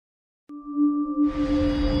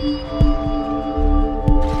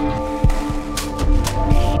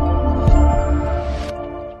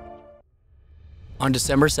On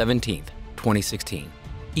December 17, 2016,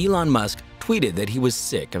 Elon Musk tweeted that he was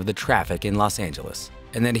sick of the traffic in Los Angeles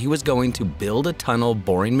and that he was going to build a tunnel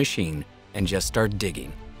boring machine and just start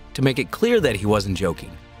digging. To make it clear that he wasn't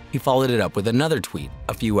joking, he followed it up with another tweet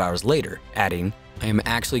a few hours later, adding, "I am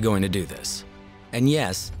actually going to do this." And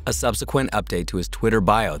yes, a subsequent update to his Twitter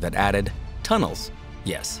bio that added, "Tunnels."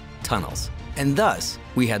 Yes, tunnels. And thus,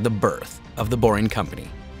 we had the birth of the Boring Company.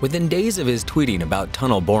 Within days of his tweeting about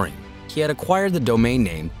tunnel boring, he had acquired the domain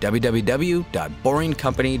name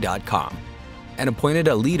www.boringcompany.com and appointed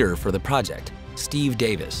a leader for the project, Steve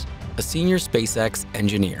Davis, a senior SpaceX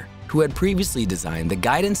engineer who had previously designed the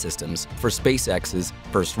guidance systems for SpaceX's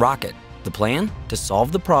first rocket. The plan? To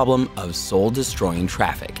solve the problem of soul-destroying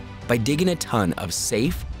traffic by digging a ton of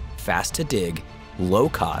safe, fast-to-dig,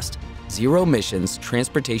 low-cost, zero-emissions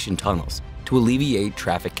transportation tunnels to alleviate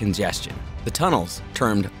traffic congestion. The tunnels,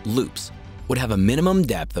 termed loops, would have a minimum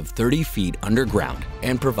depth of 30 feet underground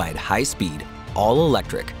and provide high-speed,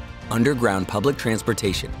 all-electric, underground public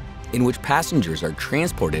transportation in which passengers are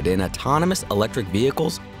transported in autonomous electric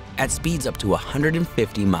vehicles at speeds up to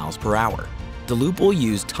 150 miles per hour. The loop will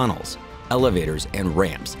use tunnels, elevators, and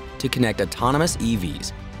ramps to connect autonomous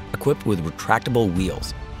EVs equipped with retractable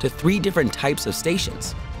wheels to 3 different types of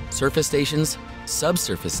stations: surface stations,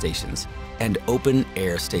 subsurface stations, and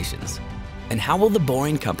open-air stations. And how will the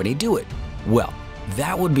Boring Company do it? Well,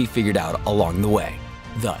 that would be figured out along the way.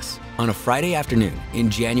 Thus, on a Friday afternoon in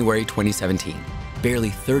January 2017, barely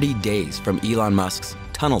 30 days from Elon Musk's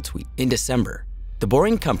tunnel tweet in December, the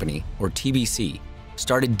Boring Company, or TBC,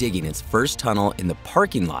 started digging its first tunnel in the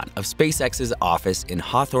parking lot of SpaceX's office in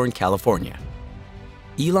Hawthorne, California.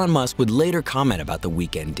 Elon Musk would later comment about the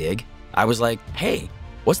weekend dig. "I was like, hey,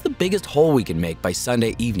 what's the biggest hole we can make by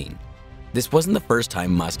Sunday evening?" This wasn't the first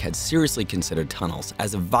time Musk had seriously considered tunnels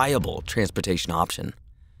as a viable transportation option.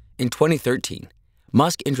 In 2013,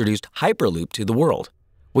 Musk introduced Hyperloop to the world,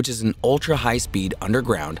 which is an ultra-high-speed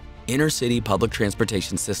underground inner-city public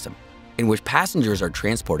transportation system in which passengers are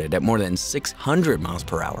transported at more than 600 miles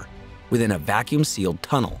per hour within a vacuum-sealed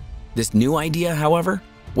tunnel. This new idea, however,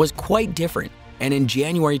 was quite different, and in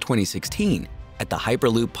January 2016, at the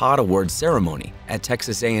Hyperloop Pod Awards ceremony at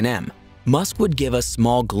Texas A&M, Musk would give a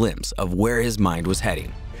small glimpse of where his mind was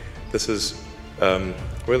heading. This is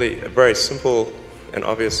really a very simple and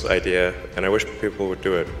obvious idea, and I wish people would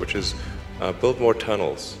do it, which is build more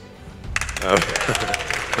tunnels.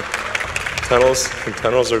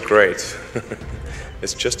 Tunnels are great.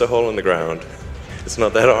 It's just a hole in the ground. It's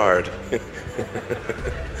not that hard.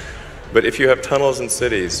 But if you have tunnels in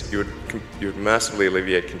cities, you would massively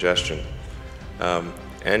alleviate congestion.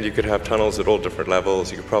 And you could have tunnels at all different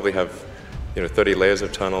levels. You could probably have 30 layers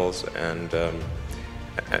of tunnels and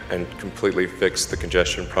completely fix the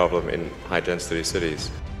congestion problem in high-density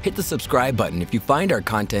cities. Hit the subscribe button if you find our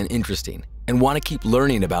content interesting and want to keep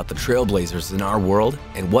learning about the trailblazers in our world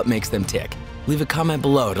and what makes them tick. Leave a comment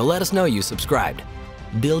below to let us know you subscribed.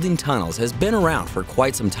 Building tunnels has been around for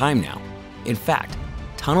quite some time now. In fact,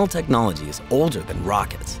 tunnel technology is older than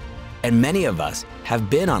rockets, and many of us have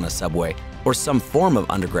been on a subway or some form of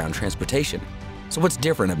underground transportation. So what's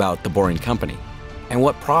different about the Boring Company? And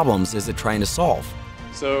what problems is it trying to solve?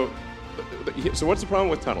 So what's the problem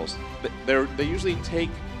with tunnels? They usually take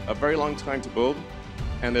a very long time to build,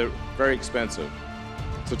 and they're very expensive.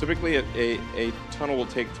 So typically a tunnel will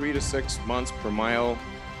take 3 to 6 months per mile.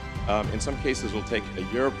 In some cases, it will take a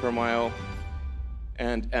year per mile,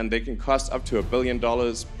 and they can cost up to $1 billion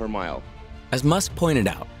per mile. As Musk pointed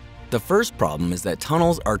out, the first problem is that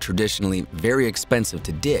tunnels are traditionally very expensive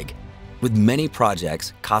to dig, with many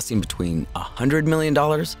projects costing between $100 million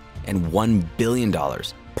and $1 billion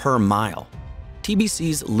per mile.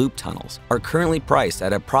 TBC's loop tunnels are currently priced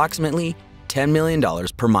at approximately $10 million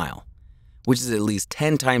per mile, which is at least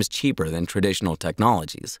 10 times cheaper than traditional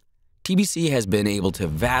technologies. TBC has been able to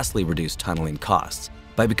vastly reduce tunneling costs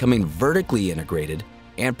by becoming vertically integrated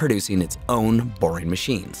and producing its own boring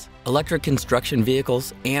machines, electric construction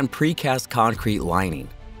vehicles, and precast concrete lining.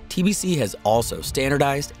 TBC has also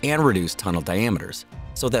standardized and reduced tunnel diameters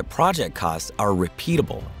so that project costs are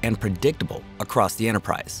repeatable and predictable across the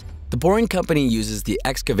enterprise. The Boring Company uses the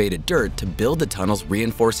excavated dirt to build the tunnel's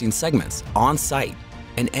reinforcing segments on site,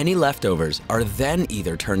 and any leftovers are then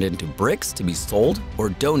either turned into bricks to be sold or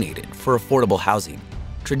donated for affordable housing.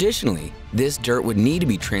 Traditionally, this dirt would need to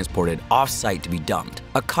be transported off-site to be dumped,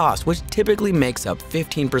 a cost which typically makes up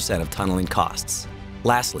 15% of tunneling costs.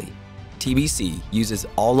 Lastly, TBC uses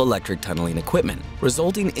all-electric tunneling equipment,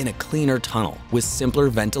 resulting in a cleaner tunnel with simpler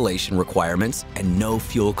ventilation requirements and no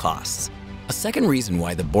fuel costs. A second reason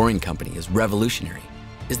why the Boring Company is revolutionary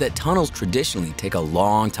is that tunnels traditionally take a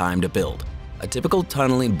long time to build. A typical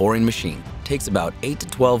tunneling boring machine takes about 8 to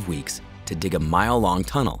 12 weeks to dig a mile-long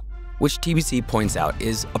tunnel, which TBC points out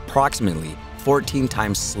is approximately 14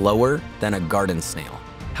 times slower than a garden snail.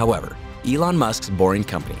 However, Elon Musk's Boring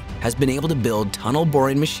Company has been able to build tunnel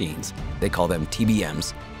boring machines, they call them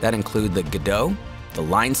TBMs, that include the Godot, the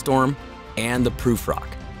Linestorm, and the Prufrock,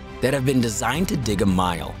 that have been designed to dig a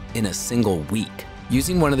mile in a single week.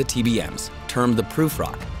 Using one of the TBMs, termed the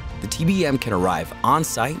Prufrock, the TBM can arrive on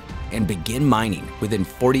site and begin mining within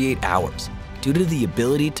 48 hours due to the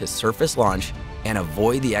ability to surface launch and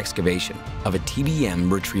avoid the excavation of a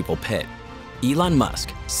TBM retrieval pit. Elon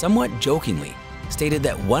Musk, somewhat jokingly, stated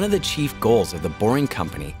that one of the chief goals of the Boring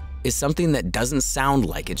Company is something that doesn't sound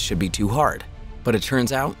like it should be too hard, but it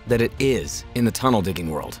turns out that it is in the tunnel digging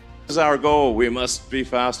world. This is our goal. We must be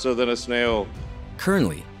faster than a snail.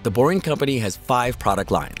 Currently, the Boring Company has 5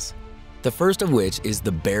 product lines. The first of which is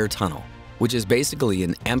the Bare Tunnel, which is basically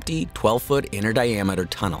an empty 12-foot inner diameter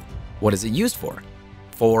tunnel. What is it used for?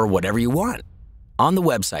 For whatever you want. On the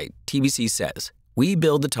website, TBC says, "We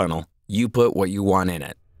build the tunnel, you put what you want in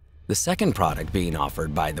it." The second product being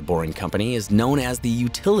offered by the Boring Company is known as the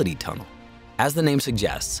Utility Tunnel. As the name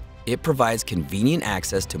suggests, it provides convenient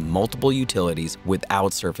access to multiple utilities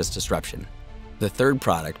without surface disruption. The third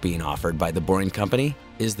product being offered by the Boring Company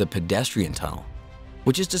is the Pedestrian Tunnel,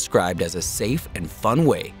 which is described as a safe and fun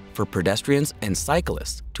way for pedestrians and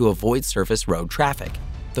cyclists to avoid surface road traffic.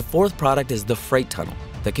 The fourth product is the Freight Tunnel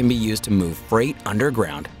that can be used to move freight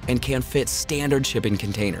underground and can fit standard shipping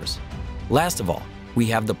containers. Last of all, we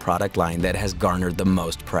have the product line that has garnered the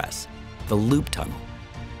most press, the Loop Tunnel,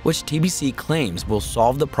 which TBC claims will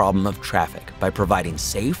solve the problem of traffic by providing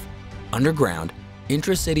safe, underground,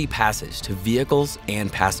 intra-city passage to vehicles and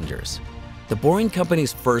passengers. The Boring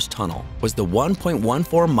Company's first tunnel was the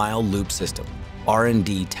 1.14-mile loop system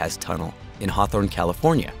R&D test tunnel in Hawthorne,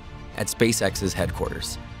 California, at SpaceX's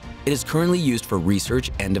headquarters. It is currently used for research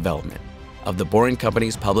and development of the Boring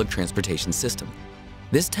Company's public transportation system.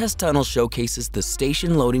 This test tunnel showcases the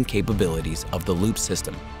station loading capabilities of the loop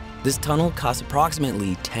system. This tunnel costs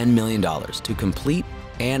approximately $10 million to complete,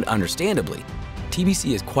 and understandably,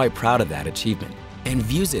 TBC is quite proud of that achievement and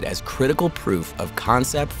views it as critical proof of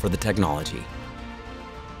concept for the technology.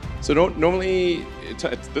 So normally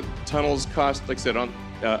the tunnels cost, like I said,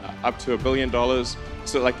 up to $1 billion.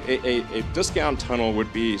 So like a discount tunnel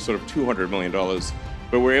would be sort of $200 million,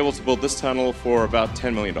 but we're able to build this tunnel for about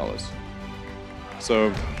 $10 million.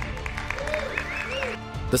 So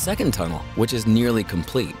the second tunnel, which is nearly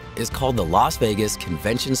complete, is called the Las Vegas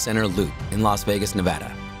Convention Center Loop in Las Vegas,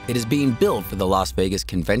 Nevada. It is being built for the Las Vegas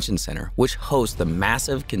Convention Center, which hosts the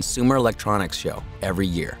massive Consumer Electronics Show every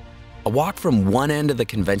year. A walk from one end of the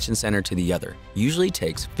convention center to the other usually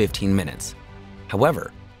takes 15 minutes.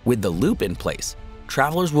 However, with the loop in place,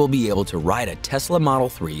 travelers will be able to ride a Tesla Model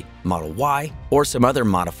 3, Model Y, or some other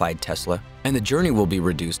modified Tesla, and the journey will be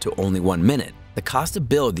reduced to only 1 minute. The cost to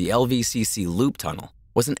build the LVCC Loop Tunnel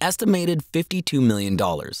was an estimated $52 million,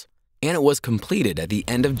 and it was completed at the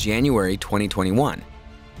end of January 2021.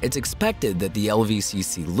 It's expected that the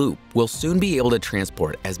LVCC Loop will soon be able to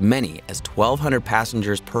transport as many as 1,200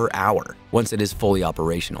 passengers per hour once it is fully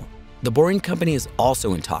operational. The Boring Company is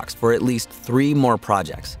also in talks for at least 3 more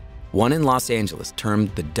projects, one in Los Angeles termed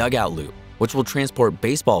the Dugout Loop, which will transport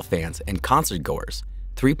baseball fans and concert goers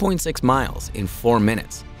 3.6 miles in 4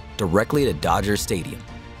 minutes directly to Dodger Stadium.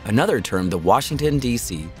 Another termed the Washington,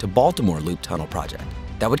 D.C. to Baltimore Loop Tunnel project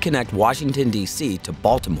that would connect Washington, D.C. to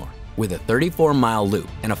Baltimore with a 34-mile loop,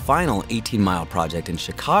 and a final 18-mile project in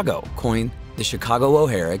Chicago coined the Chicago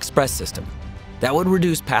O'Hare Express System that would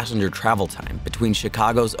reduce passenger travel time between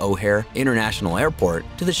Chicago's O'Hare International Airport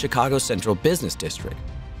to the Chicago Central Business District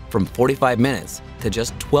from 45 minutes to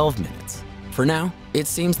just 12 minutes. For now, it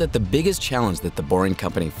seems that the biggest challenge that the Boring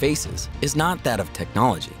Company faces is not that of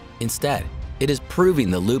technology. Instead, it is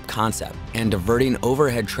proving the loop concept and diverting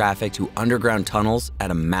overhead traffic to underground tunnels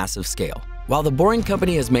at a massive scale. While the Boring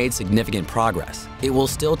Company has made significant progress, it will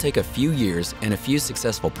still take a few years and a few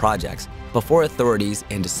successful projects before authorities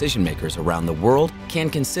and decision-makers around the world can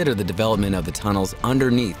consider the development of the tunnels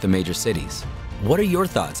underneath the major cities. What are your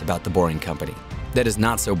thoughts about the Boring Company? That is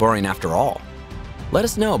not so boring after all. Let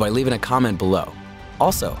us know by leaving a comment below.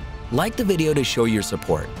 Also, like the video to show your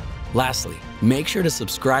support. Lastly, make sure to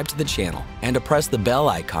subscribe to the channel and to press the bell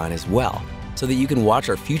icon as well so that you can watch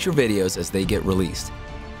our future videos as they get released.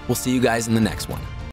 We'll see you guys in the next one.